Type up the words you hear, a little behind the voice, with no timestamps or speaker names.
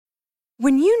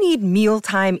When you need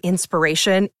mealtime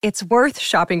inspiration, it's worth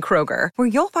shopping Kroger, where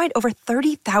you'll find over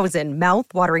 30,000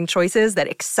 mouth-watering choices that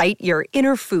excite your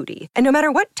inner foodie. And no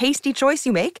matter what tasty choice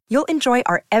you make, you'll enjoy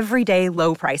our everyday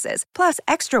low prices, plus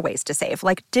extra ways to save,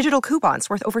 like digital coupons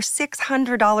worth over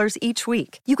 $600 each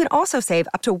week. You can also save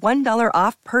up to $1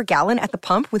 off per gallon at the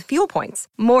pump with fuel points.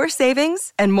 More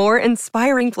savings and more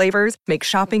inspiring flavors make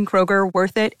shopping Kroger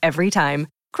worth it every time.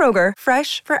 Kroger,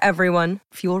 fresh for everyone.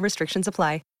 Fuel restrictions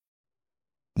apply.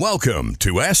 Welcome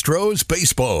to Astros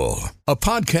Baseball, a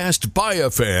podcast by a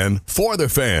fan for the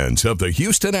fans of the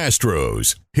Houston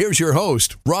Astros. Here's your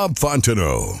host, Rob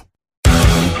Fontenot.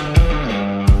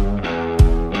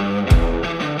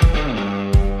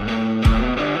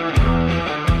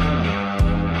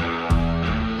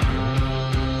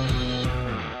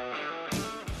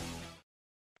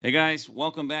 Hey guys,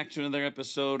 welcome back to another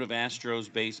episode of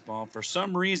Astros Baseball. For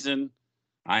some reason,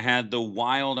 I had the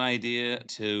wild idea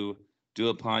to do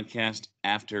a podcast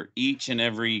after each and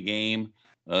every game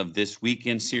of this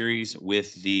weekend series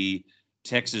with the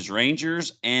Texas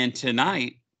Rangers. And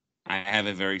tonight, I have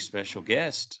a very special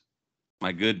guest,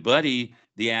 my good buddy,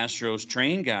 the Astros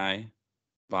train guy,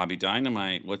 Bobby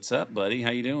Dynamite. What's up, buddy?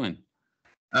 How you doing?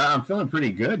 I'm feeling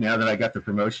pretty good now that I got the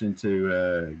promotion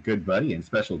to good buddy and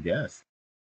special guest.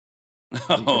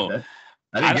 Oh,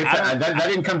 that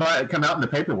didn't come out in the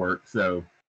paperwork, so.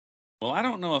 Well, I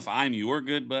don't know if I'm your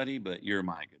good buddy, but you're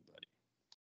my good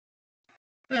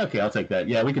buddy. Okay, I'll take that.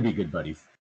 Yeah, we could be good buddies.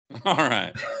 All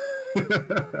right.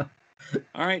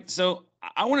 All right. So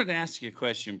I wanted to ask you a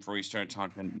question before we start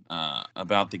talking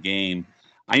about the game.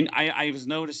 I was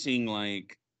noticing,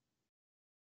 like,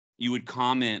 you would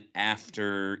comment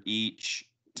after each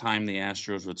time the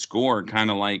Astros would score,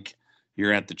 kind of like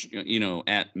you're at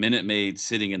at Minute Maid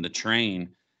sitting in the train.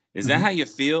 Is that how you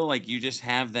feel? Like you just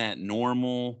have that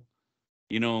normal,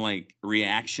 like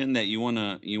reaction that you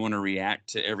wanna react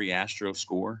to every Astro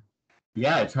score?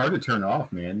 Yeah, it's hard to turn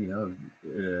off, man.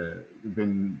 We've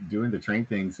been doing the train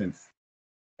thing since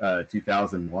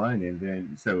 2001, and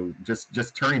then so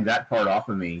just turning that part off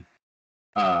of me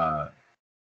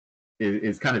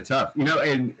is kind of tough.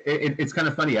 And it's kind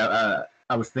of funny. I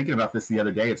was thinking about this the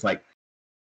other day. It's like,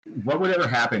 what would ever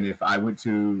happen if I went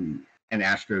to an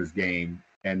Astros game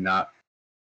and not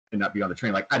be on the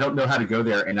train? Like, I don't know how to go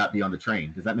there and not be on the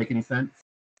train. Does that make any sense?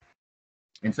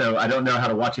 And so I don't know how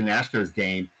to watch an Astros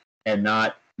game and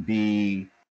not be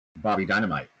Bobby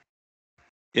Dynamite.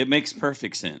 It makes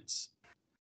perfect sense.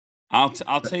 I'll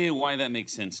tell you why that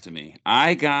makes sense to me.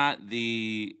 I got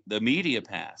the media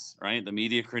pass, right? The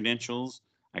media credentials.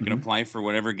 I can apply for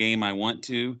whatever game I want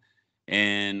to.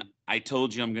 And I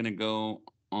told you I'm going to go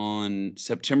on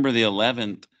September the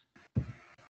 11th.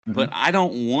 But I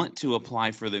don't want to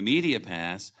apply for the media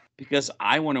pass because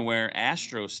I want to wear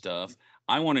Astro stuff.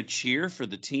 I want to cheer for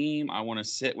the team. I want to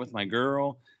sit with my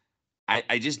girl.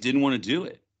 I just didn't want to do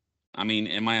it. I mean,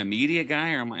 am I a media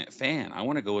guy or am I a fan? I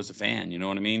want to go as a fan. You know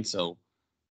what I mean? So,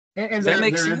 and there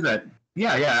is that.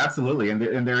 Yeah, absolutely. And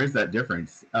there is that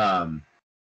difference. I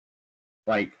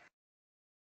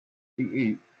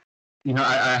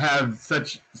have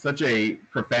such a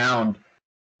profound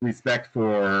respect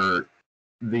for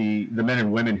the men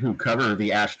and women who cover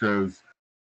the Astros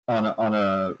on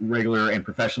a regular and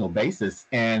professional basis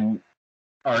and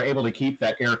are able to keep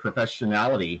that air of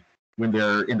professionality when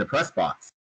they're in the press box.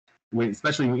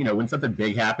 Especially when something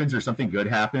big happens or something good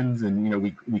happens, and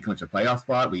we clinch a playoff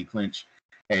spot, we clinch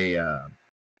we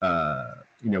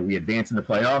advance in the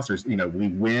playoffs, or we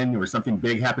win, or something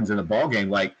big happens in a ball game.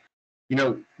 Like,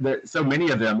 so many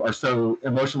of them are so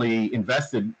emotionally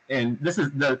invested, and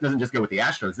doesn't just go with the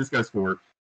Astros. This goes for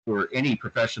any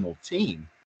professional team.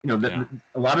 A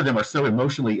lot of them are so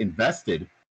emotionally invested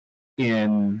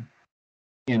in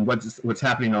what's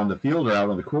happening on the field or out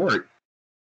on the court,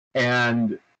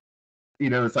 and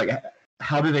it's like,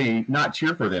 how do they not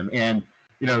cheer for them? And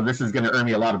this is going to earn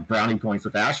me a lot of brownie points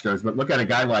with Astros. But look at a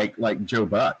guy like Joe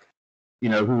Buck,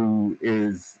 who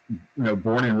is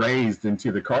born and raised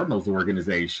into the Cardinals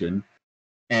organization,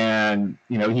 and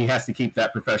he has to keep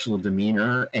that professional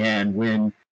demeanor. And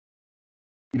when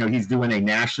he's doing a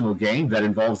national game that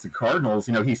involves the Cardinals,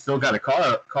 he's still got to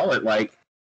call it like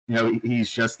he's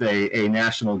just a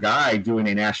national guy doing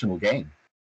a national game.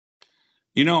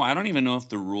 I don't even know if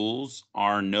the rules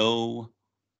are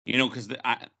because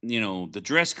the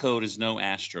dress code is no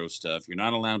Astro stuff. You're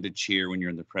not allowed to cheer when you're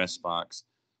in the press box.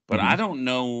 But I don't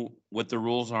know what the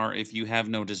rules are if you have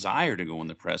no desire to go in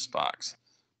the press box.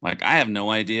 Like, I have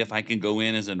no idea if I can go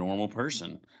in as a normal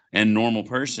person. And normal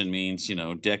person means,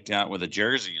 decked out with a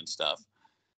jersey and stuff.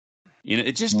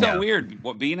 It just felt weird.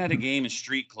 Being at a game in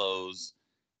street clothes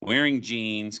wearing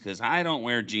jeans, because I don't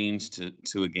wear jeans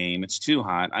to a game. It's too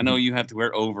hot. I know you have to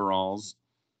wear overalls,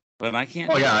 but I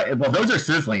can't. Oh yeah, well those are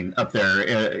sizzling up there,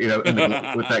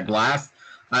 with that glass.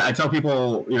 I tell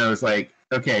people, it's like,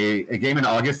 okay, a game in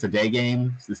August, a day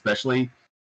game, especially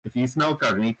if you smell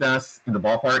carnitas in the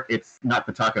ballpark, it's not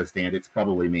the taco stand, it's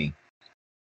probably me.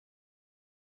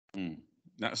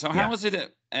 So how is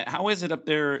it up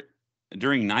there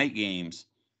during night games?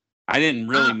 I didn't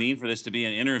really mean for this to be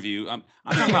an interview. I'm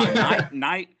talking about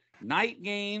night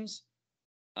games,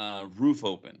 roof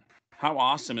open. How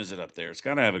awesome is it up there? It's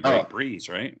got to have a great breeze,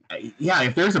 right? Yeah,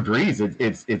 if there's a breeze,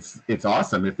 it's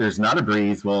awesome. If there's not a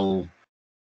breeze, well,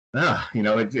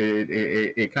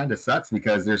 it kind of sucks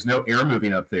because there's no air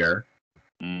moving up there,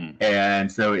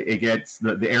 and so it gets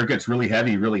the air gets really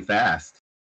heavy really fast.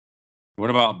 What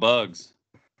about bugs?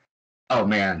 Oh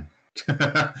man,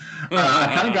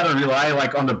 I kind of got to rely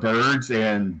like on the birds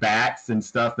and bats and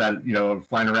stuff that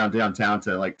flying around downtown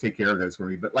to like take care of those for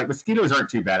me. But like mosquitoes aren't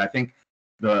too bad. I think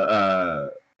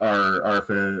our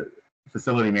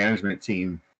facility management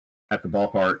team at the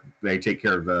ballpark, they take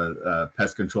care of the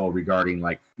pest control regarding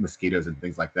like mosquitoes and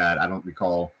things like that. I don't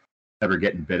recall ever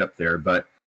getting bit up there, but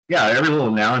yeah, every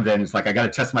little now and then it's like I got to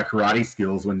test my karate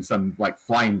skills when some like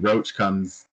flying roach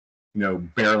comes,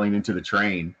 barreling into the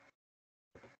train.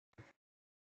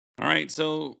 All right,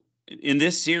 so in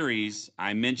this series,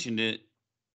 I mentioned it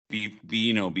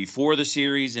before the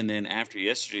series and then after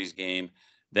yesterday's game,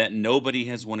 that nobody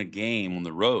has won a game on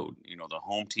the road. The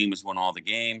home team has won all the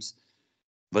games,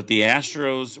 but the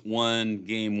Astros won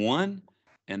game 1,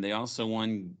 and they also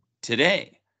won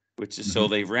today, which is so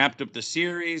they've wrapped up the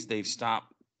series. They've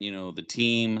stopped, the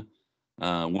team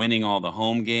winning all the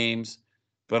home games,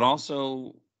 but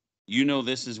also,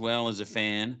 this as well as a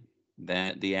fan,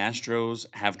 that the Astros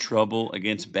have trouble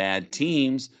against bad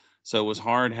teams. So it was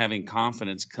hard having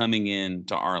confidence coming in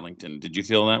to Arlington. Did you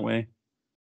feel that way?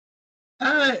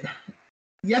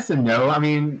 Yes and no. I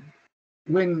mean,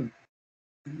 when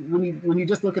you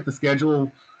just look at the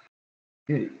schedule,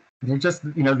 they're just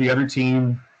the other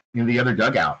team, the other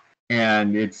dugout,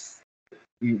 and it's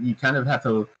you kind of have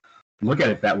to look at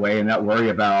it that way and not worry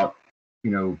about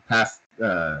past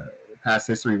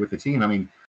history with the team. I mean,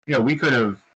 we could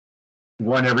have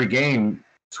won every game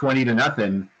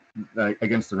 20-0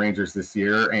 against the Rangers this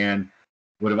year, and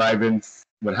would I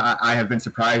have been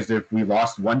surprised if we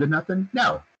lost 1-0?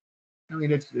 No. I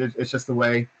mean, it's just the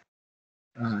way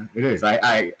it is.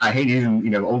 I hate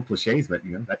using old cliches, but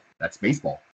that's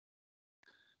baseball.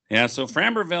 Yeah. So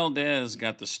Framber Valdez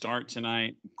got the start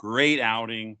tonight. Great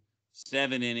outing,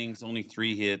 7 innings, only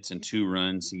 3 hits and 2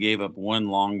 runs. He gave up 1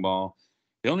 long ball.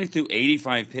 He only threw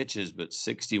 85 pitches, but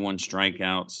 61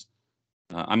 strikeouts.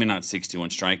 Not 61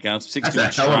 strikeouts. 61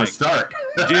 That's a hell of a start,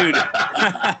 dude.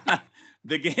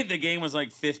 The game was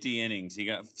like 50 innings. He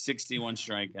got 61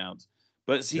 strikeouts.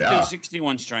 But he threw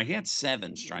 61 strikeouts. He had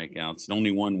 7 strikeouts and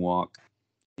only 1 walk.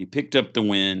 He picked up the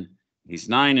win. He's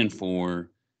 9-4.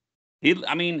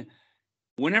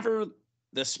 Whenever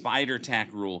the spider tack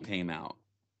rule came out,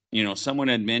 someone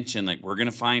had mentioned like we're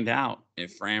gonna find out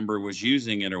if Framber was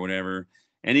using it or whatever.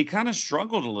 And he kind of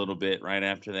struggled a little bit right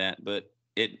after that, but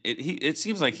it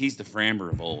seems like he's the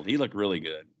Framber of old. He looked really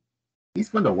good. He's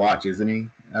fun to watch, isn't he?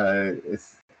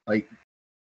 It's like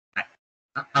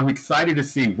I'm excited to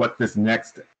see what the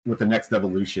next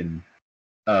evolution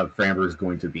of Framber is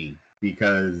going to be,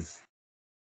 because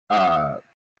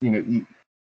you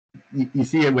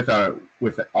see it with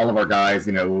all of our guys,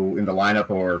 in the lineup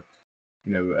or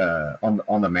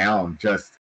on the mound,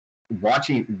 just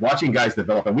watching guys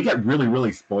develop. And we get really,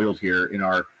 really spoiled here in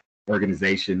our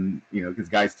organization, because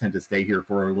guys tend to stay here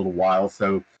for a little while,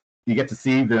 so you get to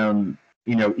see them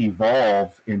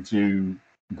evolve into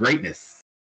greatness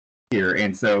here.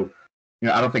 And so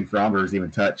I don't think Framber's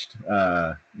even touched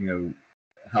how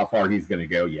far he's going to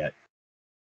go yet.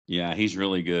 Yeah, he's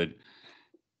really good.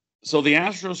 So the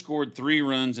Astros scored 3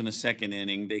 runs in the second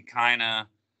inning. They kind of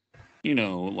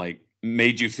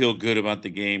made you feel good about the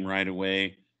game right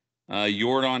away.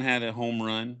 Jordan had a home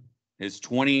run, his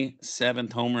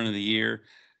 27th home run of the year.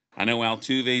 I know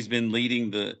Altuve's been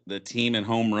leading the team in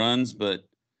home runs, but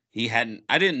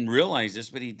I didn't realize this,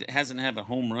 but he hasn't had a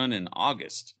home run in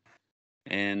August.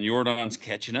 And Jordan's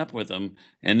catching up with him.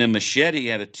 And then Machete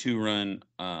had a 2-run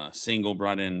single,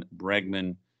 brought in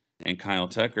Bregman and Kyle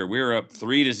Tucker. We were up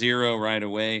 3-0 right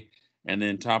away. And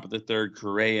then top of the third,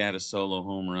 Correa had a solo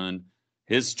home run.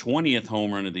 His 20th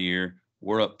home run of the year.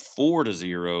 We're up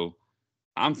 4-0.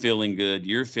 I'm feeling good.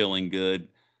 You're feeling good.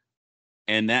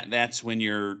 And that's when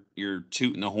you're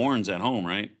tooting the horns at home,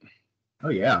 right? Oh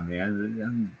yeah,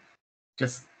 man.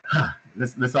 This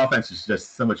offense is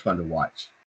just so much fun to watch.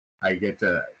 I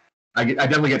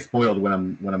definitely get spoiled when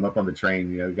I'm up on the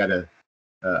train. You know,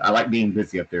 I like being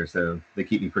busy up there, so they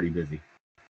keep me pretty busy.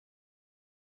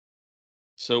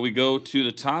 So we go to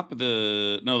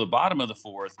the bottom of the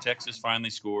fourth. Texas finally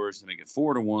scores to make it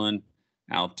 4-1.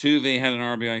 Altuve had an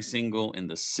RBI single in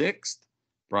the sixth.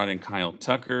 Brought in Kyle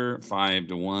Tucker,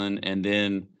 5-1, and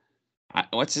then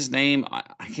what's his name?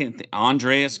 I can't think.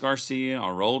 Andreas Garcia,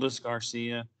 Aroldis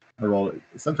Garcia.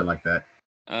 Something like that.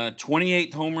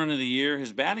 28th home run of the year.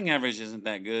 His batting average isn't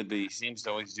that good, but he seems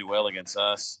to always do well against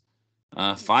us.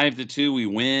 5-2, we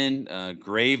win.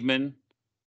 Graveman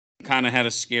kind of had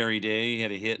a scary day. He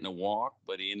had a hit and a walk,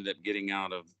 but he ended up getting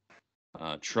out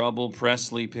of trouble.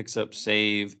 Presley picks up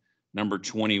save number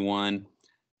 21.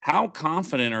 How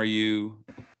confident are you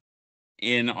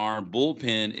in our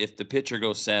bullpen if the pitcher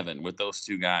goes 7 with those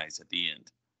two guys at the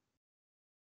end?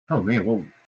 Oh man, well,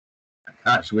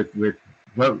 gosh, with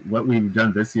what we've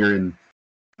done this year and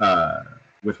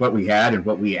with what we had and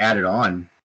what we added on,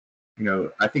 you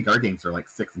know, I think our games are like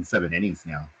 6 and 7 innings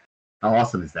now. How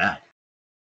awesome is that?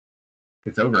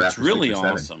 It's over. It's really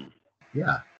awesome.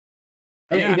 Yeah.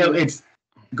 And, you know, it's.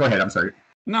 Go ahead. I'm sorry.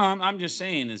 No, I'm just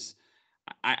saying is.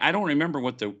 I don't remember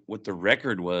what the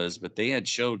record was, but they had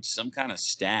showed some kind of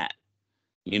stat.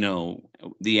 You know,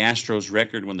 the Astros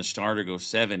record when the starter goes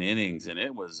 7 innings, and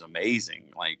it was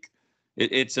amazing. Like,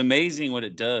 it's amazing what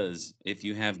it does if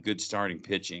you have good starting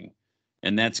pitching.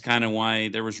 And that's kind of why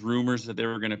there was rumors that they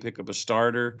were going to pick up a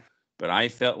starter, but I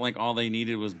felt like all they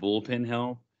needed was bullpen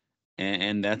help,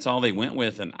 and that's all they went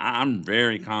with. And I'm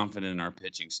very confident in our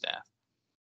pitching staff.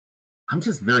 I'm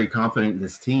just very confident in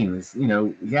this team. It's, you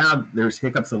know, yeah, there's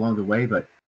hiccups along the way, but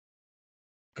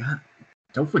God,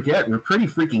 don't forget, we're pretty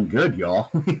freaking good, y'all.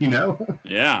 You know?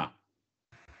 Yeah.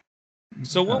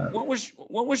 So what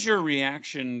was your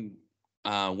reaction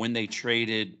when they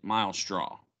traded Myles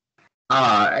Straw?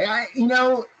 You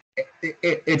know,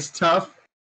 it's tough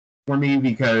for me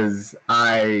because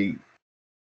I'm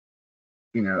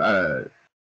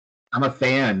a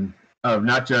fan of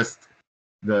not just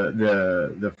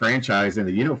the franchise and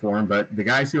the uniform, but the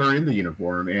guys who are in the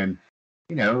uniform. And,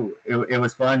 you know, it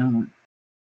was fun,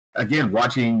 again,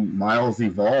 watching Myles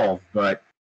evolve, but,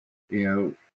 you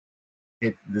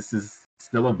know, this is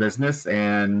still a business,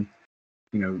 and,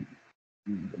 you know,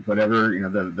 whatever, you know,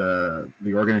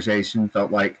 the organization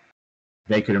felt like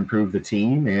they could improve the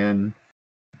team, and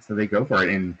so they go for it.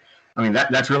 And I mean,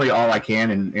 that's really all I can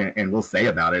and will say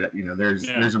about it. You know, there's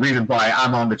a reason why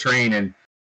I'm on the train and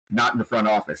not in the front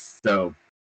office. So,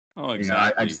 exactly. You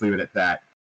know, I just leave it at that.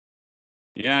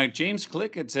 Yeah, James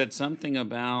Click had said something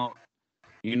about,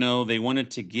 you know, they wanted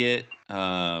to get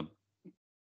Chas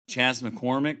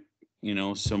McCormick, you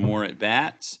know, some more at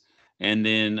bats, and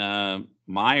then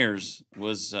Myers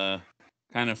was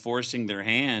kind of forcing their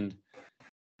hand.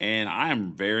 And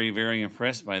I'm very, very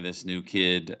impressed by this new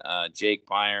kid, Jake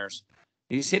Myers.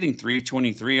 He's hitting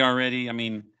 .323 already. I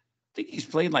mean, I think he's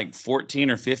played like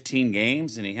 14 or 15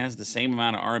 games, and he has the same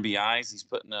amount of RBIs. He's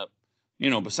putting up, you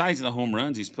know, besides the home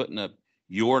runs, he's putting up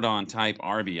Yordan-type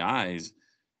RBIs.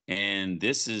 And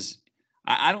this is –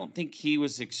 I don't think he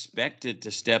was expected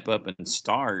to step up and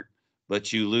start,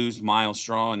 but you lose Myles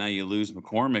Straw, and now you lose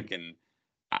McCormick, and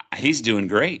he's doing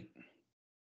great.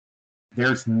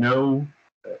 There's no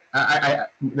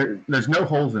there's no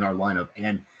holes in our lineup,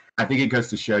 and I think it goes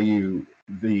to show you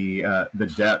the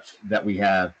depth that we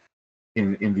have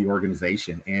in the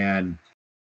organization. And,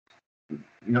 you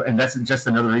know, and that's just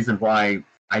another reason why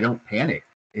I don't panic.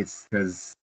 It's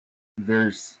because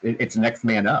it's next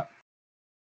man up.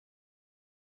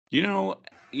 You know,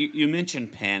 you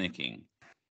mentioned panicking.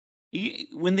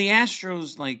 When the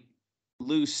Astros like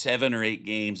lose 7 or 8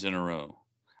 games in a row,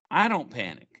 I don't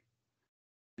panic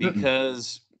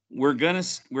because we're gonna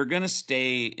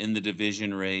stay in the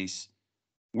division race.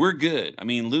 We're good. I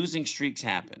mean, losing streaks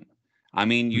happen. I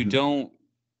mean, you don't,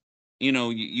 you know,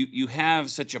 you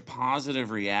have such a positive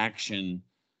reaction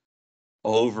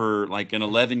over like an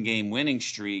 11-game winning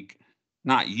streak,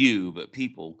 not you, but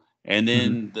people. And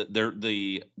then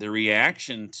the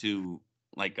reaction to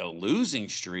like a losing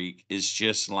streak is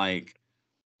just like,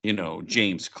 you know,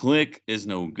 James Click is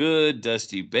no good.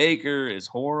 Dusty Baker is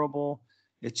horrible.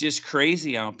 It's just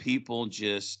crazy how people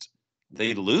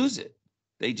they lose it.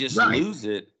 They just lose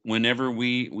it whenever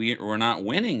we're not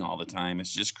winning all the time.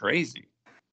 It's just crazy.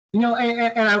 You know,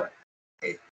 and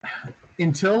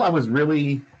until I was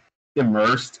really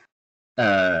immersed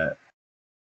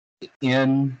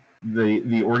in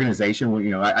the organization, you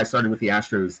know, I started with the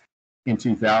Astros in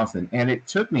 2000, and it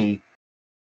took me,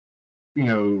 you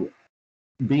know,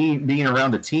 being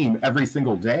around the team every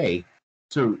single day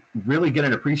to really get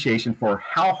an appreciation for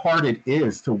how hard it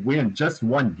is to win just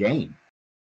one game.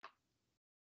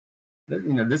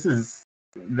 This is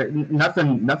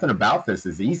nothing about this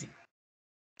is easy.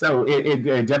 So it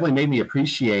definitely made me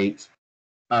appreciate,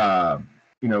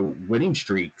 winning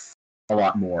streaks a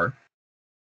lot more.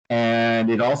 And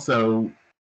it also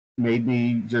made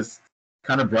me just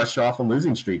kind of brush off a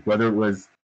losing streak, whether it was,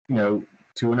 2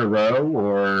 in a row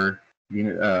or,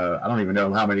 I don't even know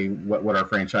what our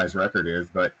franchise record is,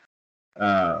 but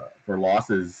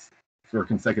for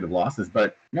consecutive losses.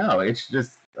 But no, it's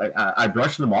just, I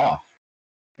brush them off.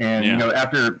 And,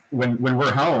 after, when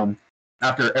we're home,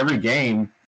 after every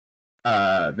game,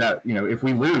 if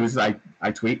we lose, I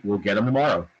tweet, we'll get them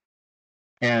tomorrow.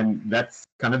 And that's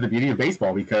kind of the beauty of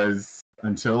baseball, because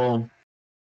until,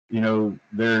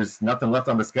 there's nothing left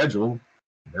on the schedule,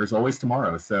 there's always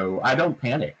tomorrow. So I don't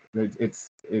panic.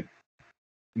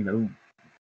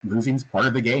 Losing's part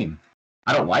of the game.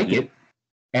 I don't like it.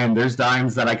 And there's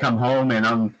times that I come home and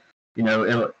I'm,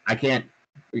 I can't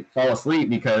fall asleep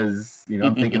because,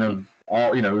 I'm thinking of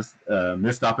all,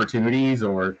 missed opportunities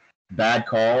or bad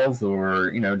calls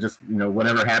or,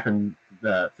 whatever happened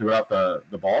throughout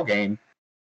the ball game.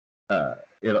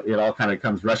 It all kind of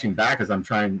comes rushing back as I'm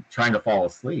trying to fall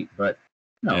asleep. But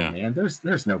no, man,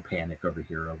 there's no panic over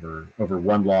here over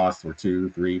one loss or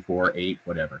 2, 3, 4, 8,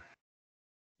 whatever.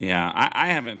 Yeah, I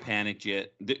haven't panicked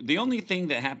yet. The only thing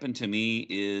that happened to me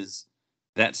is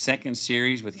that second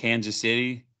series with Kansas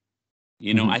City.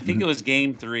 I think it was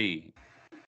game 3.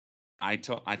 I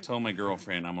told my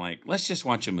girlfriend, I'm like, let's just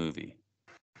watch a movie.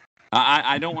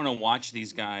 I don't want to watch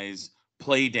these guys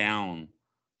play down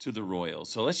to the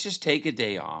Royals. So let's just take a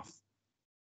day off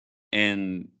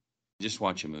and just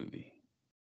watch a movie.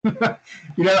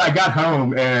 I got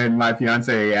home and my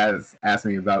fiance asked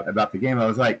me about the game. I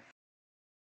was like,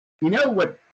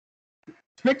 what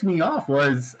ticked me off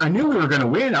was I knew we were going to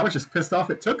win. I was just pissed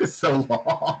off it took us so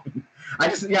long.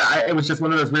 It was just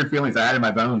one of those weird feelings I had in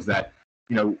my bones that,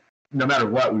 no matter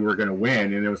what, we were going to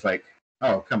win. And it was like,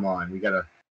 oh, come on, we got to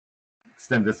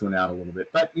extend this one out a little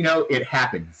bit. But, it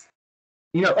happens.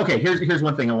 Okay, here's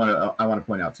one thing I want to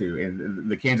point out too. And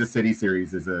the Kansas City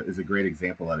series is a great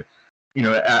example of it.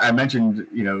 I mentioned,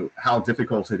 how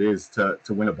difficult it is to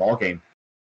win a ball game.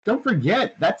 Don't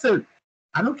forget,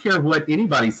 I don't care what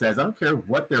anybody says. I don't care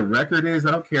what their record is.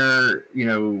 I don't care,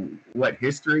 what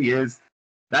history is.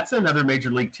 That's another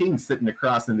major league team sitting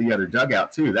across in the other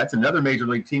dugout too. That's another major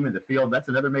league team in the field. That's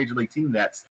another major league team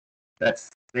that's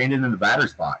standing in the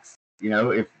batter's box.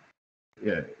 You've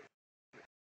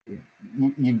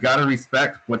got to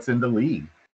respect what's in the league.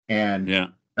 And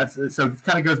so it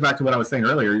kind of goes back to what I was saying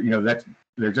earlier.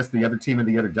 They're just the other team in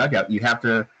the other dugout. You have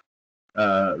to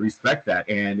respect that.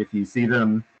 And if you see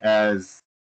them as,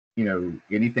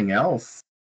 anything else,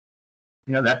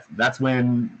 that's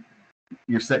when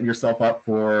you're setting yourself up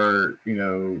for,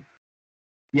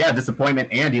 disappointment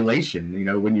and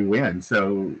elation, when you win.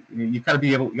 So you got to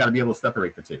be able to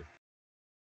separate the two.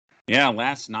 Yeah.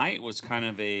 Last night was kind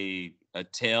of a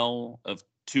tale of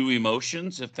two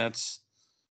emotions, if that's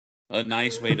a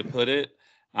nice way to put it.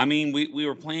 I mean, we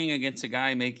were playing against a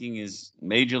guy making his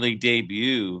major league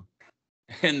debut,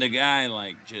 and the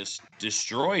guy just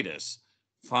destroyed us.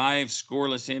 5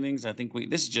 scoreless innings. I think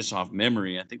this is just off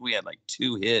memory. I think we had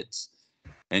 2 hits,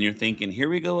 and you're thinking, here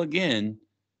we go again.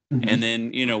 Mm-hmm. And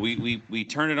then, we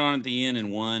turn it on at the end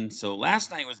and won. So last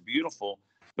night was beautiful,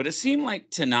 but it seemed like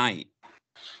tonight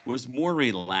was more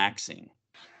relaxing.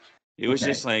 It was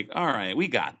just like, all right, we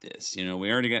got this. We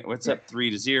already got what's up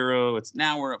 3-0.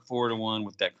 Now we're up 4-1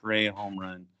 with that Correa home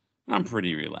run. I'm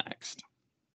pretty relaxed.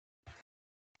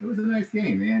 It was a nice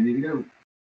game, man. We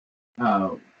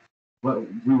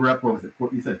were up. What was it?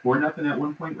 You said 4-0 at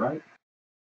one point, right?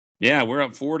 Yeah, we're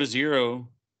up 4-0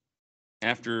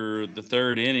 after the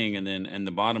 3rd inning, and then in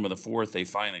the bottom of the 4th, they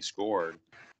finally scored.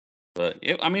 But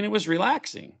it was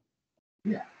relaxing.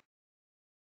 Yeah.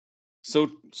 So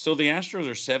the Astros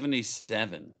are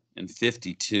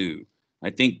 77-52. I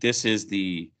think this is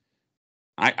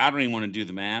I don't even want to do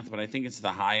the math, but I think it's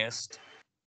the highest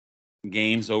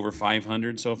games over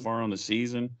 500 so far on the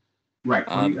season. Right.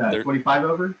 25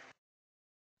 over?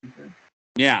 Okay.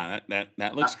 Yeah,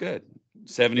 that looks good.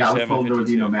 77. Yeah, I was told there would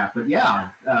be no math, but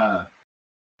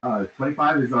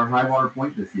 25 is our high water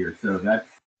point this year. So that's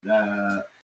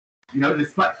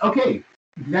despite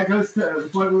that goes to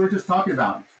what we were just talking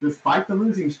about. Despite the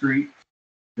losing streak,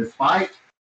 despite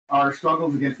our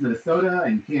struggles against Minnesota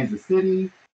and Kansas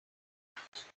City,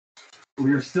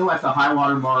 we are still at the high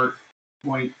water mark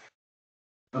point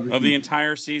of the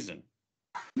entire season.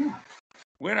 Yeah,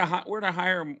 we're at a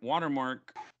higher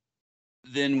watermark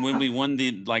than when we won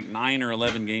the 9 or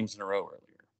 11 games in a row earlier.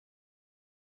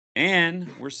 And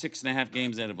we're 6.5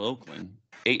 games out of Oakland,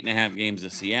 8.5 games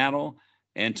of Seattle,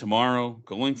 and tomorrow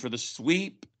going for the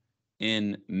sweep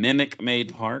in Minute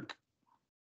Maid Park.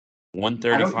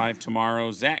 1:35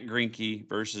 tomorrow. Zach Greinke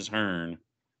versus Hearn.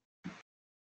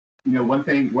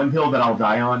 One hill that I'll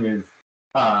die on is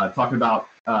talking about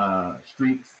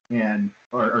streaks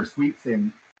or sweeps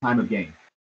in time of game.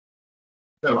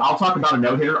 So I'll talk about a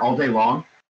no-hitter all day long,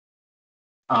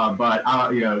 but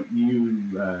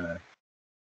you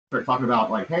start talking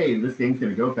about like, hey, this game's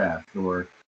going to go fast, or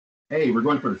hey, we're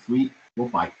going for the sweep, we'll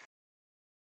fight.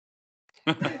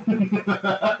 It's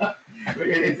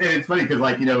funny because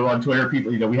on Twitter,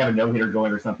 people, we have a no-hitter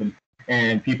going or something,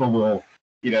 and people will,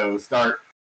 start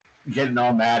getting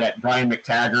all mad at Brian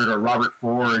McTaggart or Robert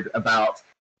Ford about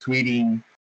tweeting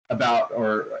about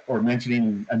or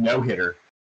mentioning a no-hitter.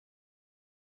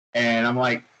 And I'm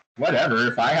like, whatever,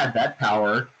 if I had that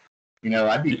power,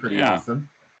 I'd be pretty awesome.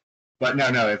 But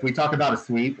no, if we talk about a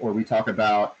sweep or we talk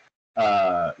about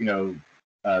the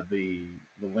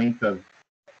length of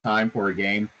time for a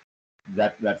game,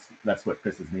 that's what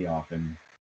pisses me off, and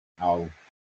I'll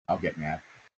get mad.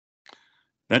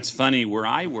 That's funny. Where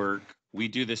I work, we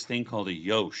do this thing called a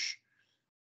yosh.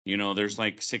 There's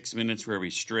 6 minutes where we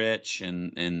stretch,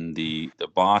 and the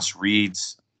boss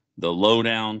reads the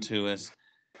lowdown to us.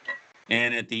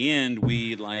 And at the end,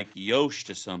 we yosh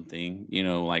to something,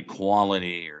 like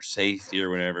quality or safety or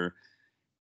whatever.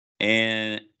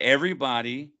 And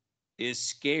everybody is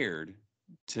scared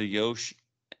to yosh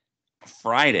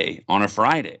on a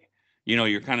Friday.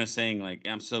 You're kind of saying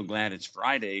I'm so glad it's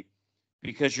Friday,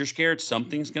 because you're scared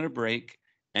something's going to break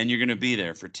and you're going to be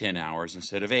there for 10 hours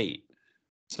instead of 8.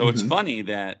 So It's funny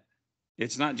that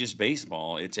it's not just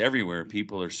baseball, it's everywhere.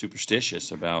 People are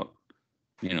superstitious about,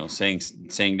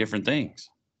 saying different things.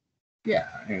 Yeah.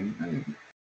 And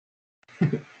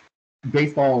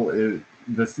baseball,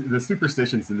 the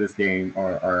superstitions in this game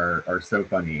are so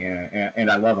funny, and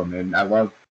I love them, and I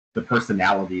love the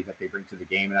personality that they bring to the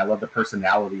game, and I love the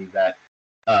personality that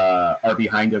are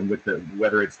behind them,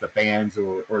 whether it's the fans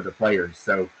or the players.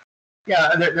 So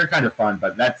yeah, they're kind of fun,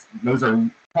 but those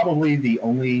are probably the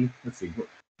only. Let's see,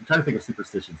 I'm trying to think of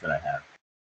superstitions that I have.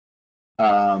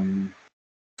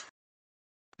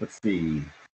 Let's see.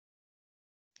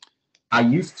 I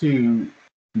used to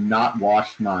not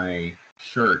wash my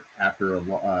shirt after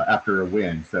a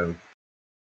win, so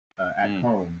at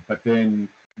home, but then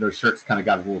those shirts kind of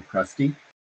got a little crusty.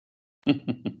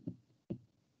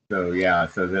 So yeah,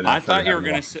 so then I thought you were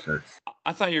going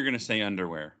to say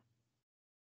underwear.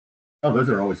 Oh, those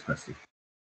are always crusty.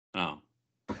 Oh.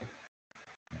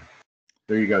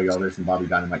 There you go, y'all. There's some Bobby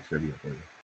Dynamite trivia for you.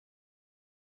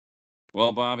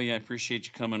 Well, Bobby, I appreciate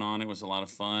you coming on. It was a lot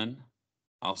of fun.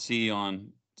 I'll see you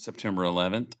on September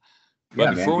 11th.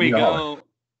 But before we go,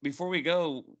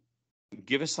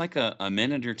 give us a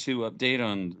minute or two update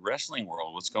on wrestling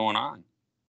world. What's going on?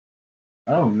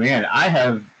 Oh man, I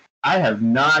have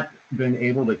not been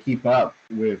able to keep up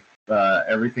with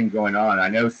everything going on. I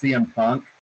know CM Punk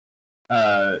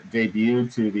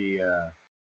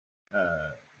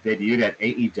debuted at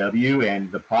AEW,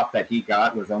 and the pop that he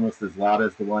got was almost as loud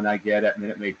as the one I get at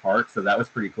Minute Maid Park. So that was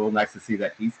pretty cool. Nice to see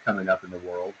that he's coming up in the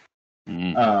world.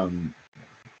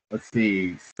 Let's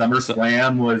see.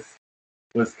 SummerSlam was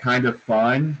kind of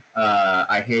fun.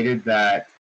 I hated that,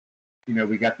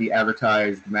 we got the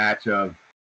advertised match of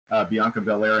Bianca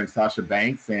Belair and Sasha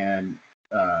Banks, and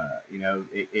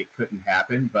it couldn't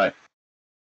happen. But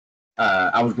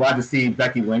I was glad to see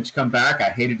Becky Lynch come back. I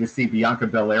hated to see Bianca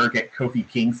Belair get Kofi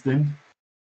Kingston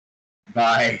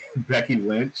by Becky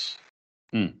Lynch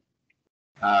for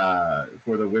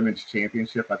the Women's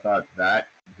Championship. I thought that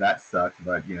sucked,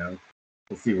 but we'll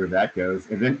see where that goes.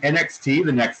 And then NXT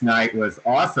the next night was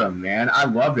awesome, man. I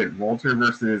loved it. Walter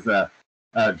versus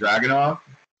Dragunov.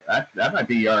 That might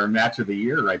be our match of the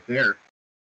year right there.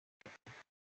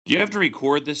 Do you have to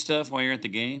record this stuff while you're at the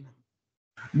game?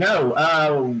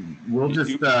 No, we'll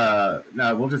just start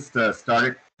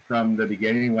it from the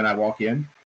beginning when I walk in,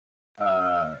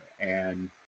 and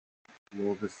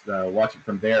we'll just watch it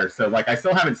from there. So, I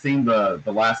still haven't seen the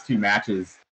last two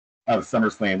matches of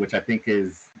SummerSlam, which I think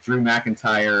is Drew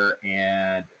McIntyre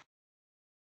and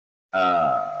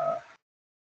I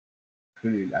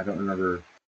don't remember.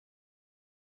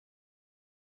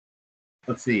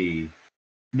 Let's see.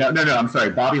 No. I'm sorry,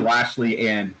 Bobby Lashley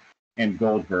and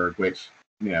Goldberg, which.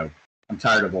 I'm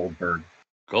tired of Goldberg.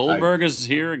 Goldberg is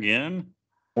here again?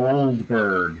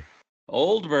 Oldberg.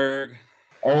 What about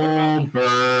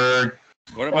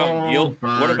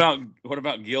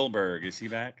Gilberg? Is he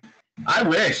back? I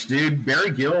wish, dude.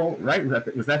 Barry Gill, right?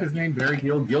 Was that his name? Barry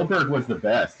Gill. Gilbert was the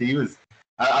best. He was.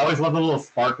 I always loved the little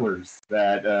sparklers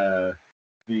that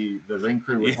the ring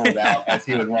crew would hold out as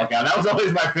he would walk out. That was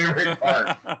always my favorite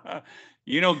part.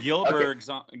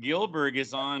 Gilbert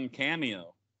is on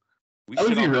Cameo. We Oh,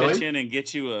 should is he all really? pitch in and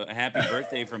get you a happy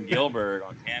birthday from Gilbert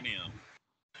on Cameo.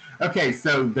 Okay,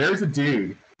 so there's a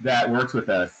dude that works with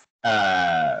us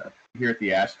here at the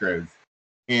Astros,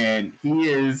 and he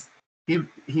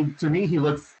to me he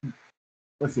looks.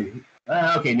 Let's see.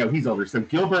 Okay, no, he's older. So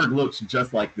Gilbert looks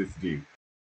just like this dude.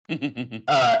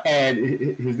 And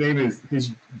his name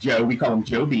is Joe. We call him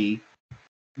Joe B.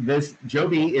 This Joe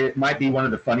B. It might be one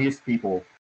of the funniest people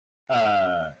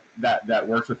that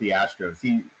works with the Astros.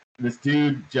 This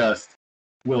dude just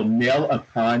will nail a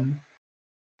pun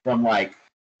from like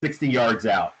 60 yards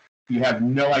out. You have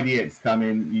no idea it's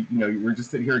coming. You know, we're just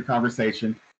sitting here in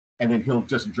conversation, and then he'll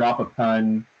just drop a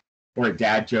pun or a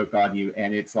dad joke on you,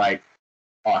 and it's like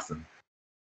awesome.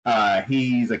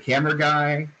 He's a camera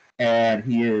guy, and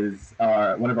he is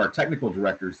one of our technical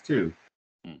directors too.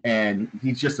 And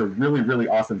he's just a really, really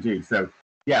awesome dude. So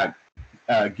yeah,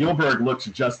 Gilbert looks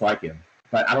just like him,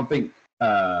 but I don't think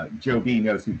Joe B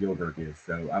knows who Gilbert is.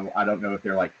 So I don't know if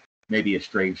they're like maybe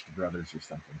estranged brothers or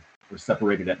something, or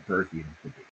separated at birth even.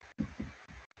 Could be.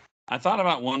 I thought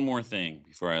about one more thing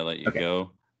before I let you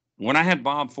go. When I had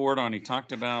Bob Ford on, he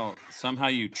talked about somehow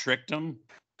you tricked him.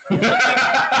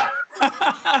 The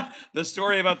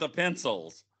story about the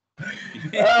pencils.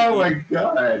 Oh my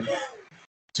God.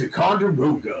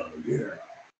 Ticonderoga, yeah.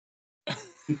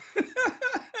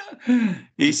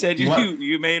 He said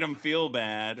you made him feel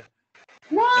bad.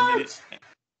 What?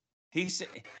 He said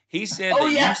Oh,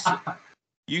 that yeah.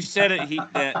 you said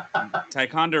that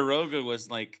Ticonderoga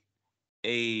was like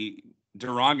a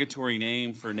derogatory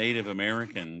name for Native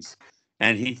Americans,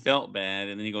 and he felt bad.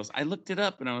 And then he goes, I looked it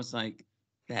up, and I was like,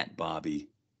 that Bobby.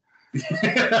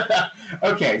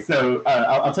 Okay, so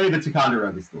I'll tell you the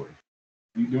Ticonderoga story.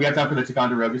 Do we have time for the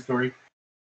Ticonderoga story?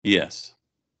 Yes.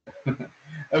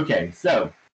 Okay,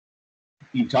 so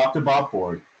you talk to Bob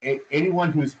Ford.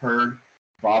 Anyone who's heard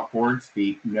Bob Ford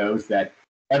speak knows that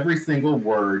every single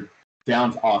word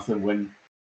sounds awesome when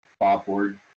Bob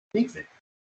Ford speaks it.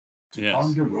 Yes.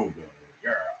 Ticonderoga,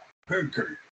 yeah.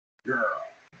 Pancake, yeah.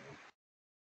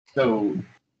 So,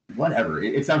 whatever.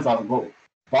 It sounds awesome. Well,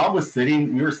 we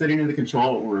were sitting in the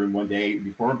control room one day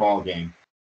before a ball game,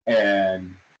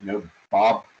 and,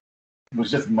 Bob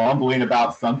was just mumbling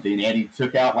about something, and he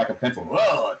took out like a pencil.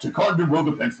 Oh,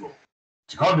 Ticonderoga pencil.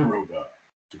 Ticonderoga.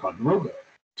 Ticonderoga.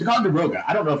 Ticonderoga.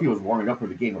 I don't know if he was warming up for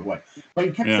the game or what, but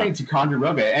he kept saying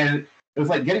Ticonderoga, and it was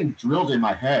like getting drilled in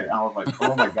my head. And I was like,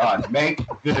 oh my God, make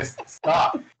this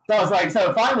stop. So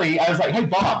finally, I was like, hey,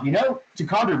 Bob,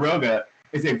 Ticonderoga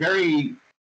is a very,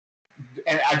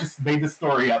 and I just made this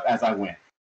story up as I went.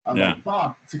 I'm like,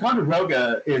 Bob,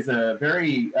 Ticonderoga is a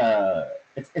very,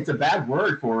 it's a bad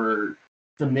word for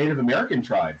some Native American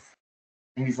tribes.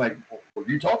 And he's like, what are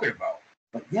you talking about?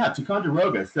 Like, yeah,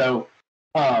 Ticonderoga. So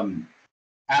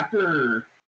after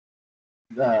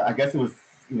I guess it was,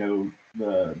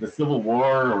 the Civil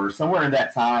War or somewhere in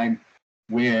that time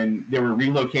when they were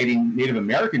relocating Native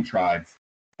American tribes,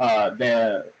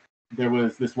 there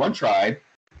was this one tribe,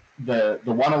 the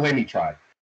Wanalemi tribe.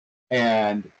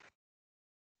 And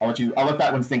I'll let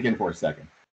that one sink in for a second.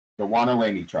 The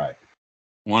Wanalemi tribe.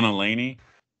 Wanaleni?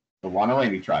 The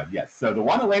Wanalemi tribe, yes. So the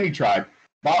Wanalemi tribe,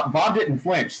 Bob didn't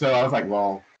flinch, so I was like,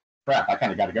 well, crap, I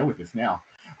kind of got to go with this now.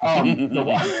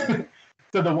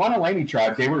 So the Wanalemi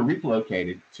tribe, they were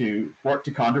relocated to Fort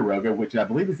Ticonderoga, which I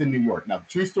believe is in New York. Now,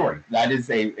 true story. That is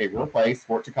a real place,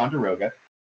 Fort Ticonderoga.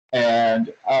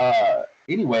 And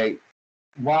anyway,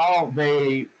 while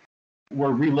they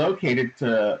were relocated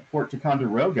to Fort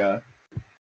Ticonderoga,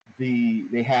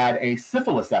 they had a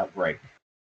syphilis outbreak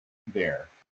there.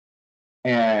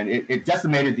 And it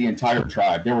decimated the entire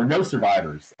tribe. There were no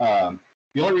survivors. The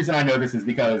only reason I know this is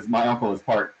because my uncle is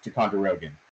part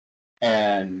Ticonderogan.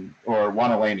 Or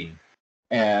Wanalemi.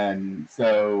 And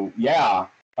so, yeah.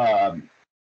 So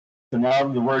now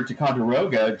the word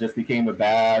Ticonderoga just became a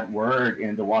bad word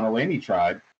in the Wanalemi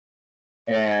tribe.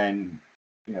 And,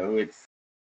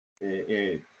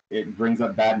 it brings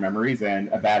up bad memories and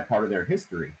a bad part of their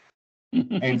history.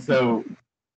 And so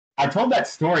I told that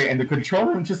story, and the control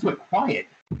room just went quiet.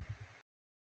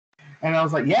 And I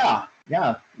was like, yeah,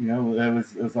 it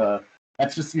was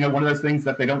that's just, one of those things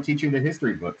that they don't teach you in the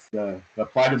history books, the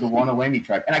plight of the Wanalemi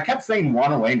tribe. And I kept saying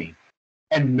Wanalemi,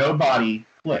 and nobody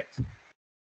clicked.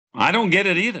 I don't get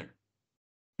it either.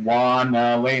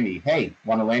 Wanalemi. Hey,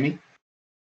 Wanalemi?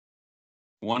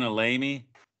 Wanalemi?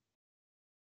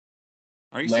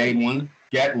 Are you saying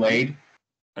get laid.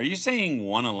 Are you saying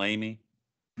wanna lay me?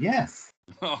 Yes.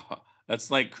 Oh, that's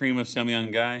like cream of some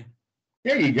young guy.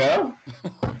 There you go.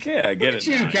 Okay, I get it.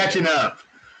 You catching up.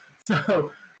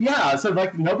 So yeah, so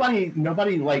like nobody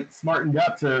like smartened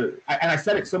up to, and I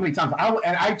said it so many times.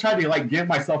 I tried to like give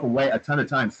myself away a ton of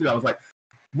times too. I was like,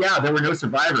 yeah, there were no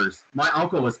survivors. My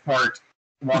uncle was part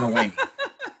wanna lay me.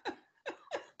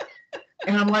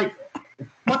 And I'm like,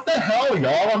 what the hell,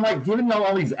 y'all? I'm like giving y'all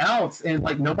all these outs, and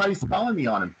like nobody's calling me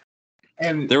on them.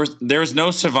 And there was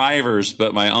no survivors,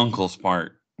 but my uncle's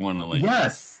part wanna lay me.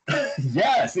 Yes,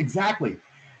 yes, exactly.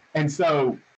 And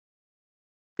so,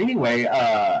 anyway,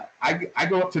 I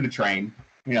go up to the train.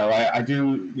 You know, I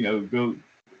do, you know, go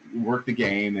work the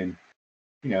game, and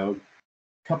you know,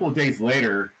 a couple of days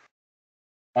later,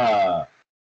 Bob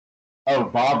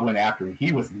went after me.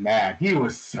 He was mad. He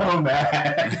was so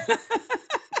mad.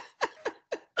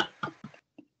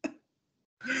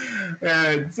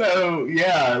 And so,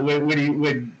 yeah,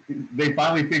 when they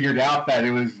finally figured out that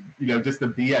it was, you know, just a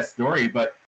BS story,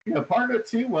 but you know, part of it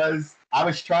too was I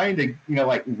was trying to, you know,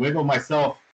 like wiggle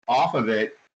myself off of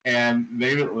it, and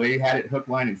they had it hook,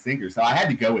 line, and sinker. So I had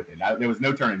to go with it. There was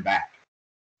no turning back.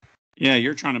 Yeah,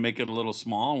 you're trying to make it a little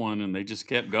small one, and they just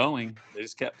kept going. They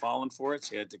just kept falling for it.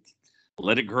 So you had to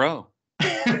let it grow.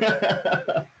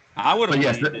 I would have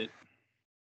Yes, it.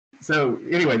 So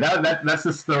anyway, that's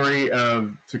the story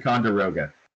of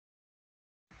Ticonderoga.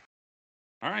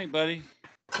 All right, buddy.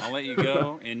 I'll let you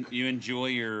go, and you enjoy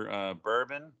your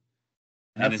bourbon.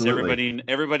 And Absolutely. as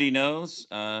everybody knows,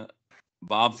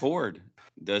 Bob Ford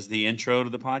does the intro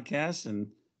to the podcast,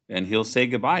 and he'll say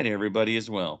goodbye to everybody as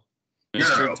well.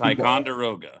 Mr.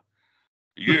 Ticonderoga.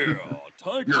 Yeah,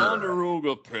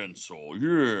 Ticonderoga pencil.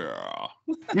 Yeah.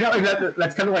 You know,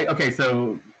 that's kind of like, okay,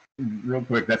 so real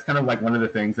quick, that's kind of like one of the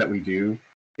things that we do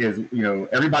is, you know,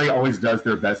 everybody always does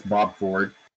their best Bob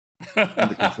Ford in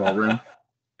the control room.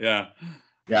 Yeah.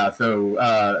 Yeah, so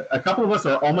a couple of us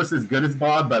are almost as good as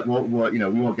Bob, but we'll you know,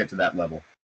 we won't get to that level.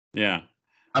 Yeah.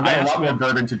 I've got a lot more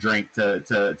bourbon to drink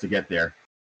to get there.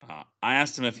 I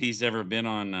asked him if he's ever been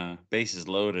on Bases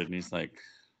Loaded, and he's like,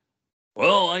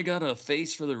 well, I got a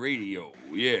face for the radio.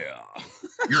 Yeah.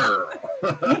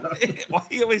 Well,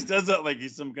 he always does that like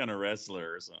he's some kind of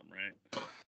wrestler or something, right?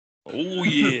 Oh,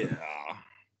 yeah.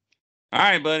 All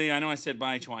right, buddy. I know I said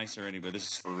bye twice already, but this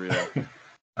is for real.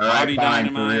 All right,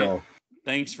 fine, for real.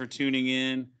 Thanks for tuning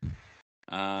in.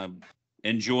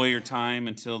 Enjoy your time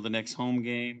until the next home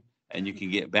game, and you can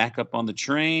get back up on the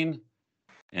train.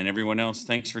 And everyone else,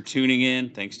 thanks for tuning in.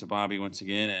 Thanks to Bobby once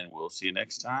again, and we'll see you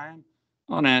next time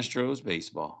on Astros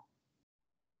Baseball.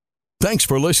 Thanks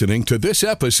for listening to this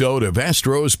episode of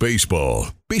Astros Baseball.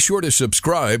 Be sure to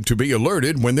subscribe to be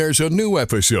alerted when there's a new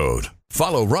episode.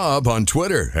 Follow Rob on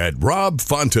Twitter at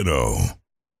 @RobFontenot.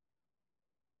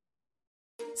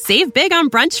 Save big on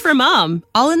brunch for mom,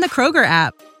 all in the Kroger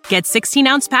app. Get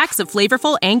 16-ounce packs of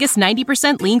flavorful Angus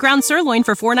 90% lean ground sirloin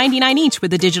for $4.99 each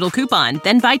with a digital coupon.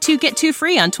 Then buy 2, get 2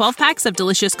 free on 12 packs of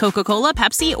delicious Coca-Cola,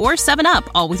 Pepsi, or 7-Up,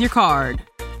 all with your card.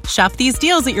 Shop these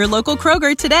deals at your local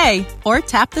Kroger today, or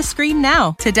tap the screen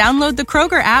now to download the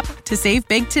Kroger app to save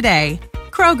big today.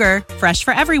 Kroger, fresh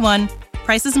for everyone.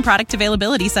 Prices and product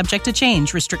availability subject to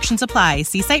change. Restrictions apply.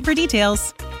 See site for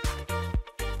details.